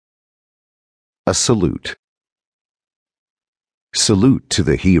A salute. Salute to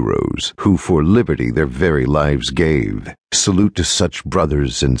the heroes who for liberty their very lives gave. Salute to such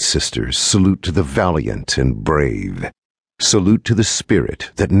brothers and sisters. Salute to the valiant and brave. Salute to the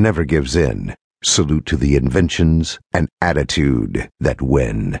spirit that never gives in. Salute to the inventions and attitude that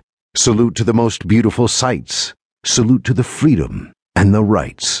win. Salute to the most beautiful sights. Salute to the freedom and the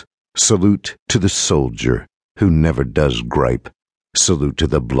rights. Salute to the soldier who never does gripe. Salute to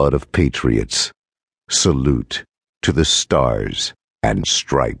the blood of patriots. Salute to the stars and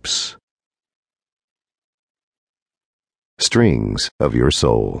stripes. Strings of your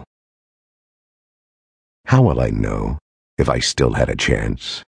soul. How will I know if I still had a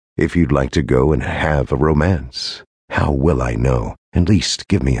chance? If you'd like to go and have a romance? How will I know? At least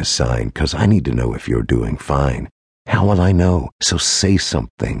give me a sign, 'cause I need to know if you're doing fine. How will I know? So say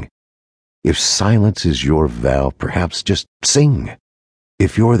something. If silence is your vow, perhaps just sing.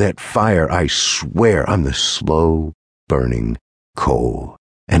 If you're that fire, I swear I'm the slow burning coal,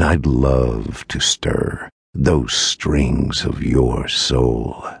 and I'd love to stir those strings of your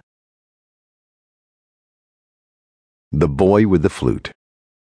soul. The Boy with the Flute.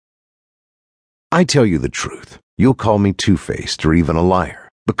 I tell you the truth. You'll call me two-faced or even a liar.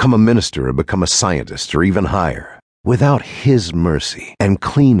 Become a minister or become a scientist or even higher. Without his mercy and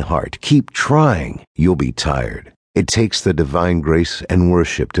clean heart, keep trying. You'll be tired. It takes the divine grace and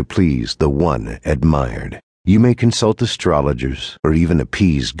worship to please the one admired. You may consult astrologers or even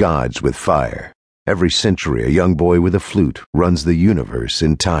appease gods with fire. Every century, a young boy with a flute runs the universe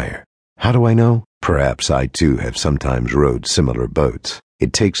entire. How do I know? Perhaps I too have sometimes rowed similar boats.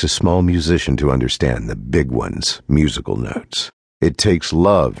 It takes a small musician to understand the big one's musical notes. It takes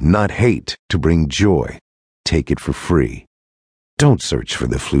love, not hate, to bring joy. Take it for free. Don't search for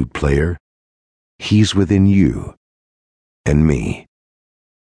the flute player. He's within you and me.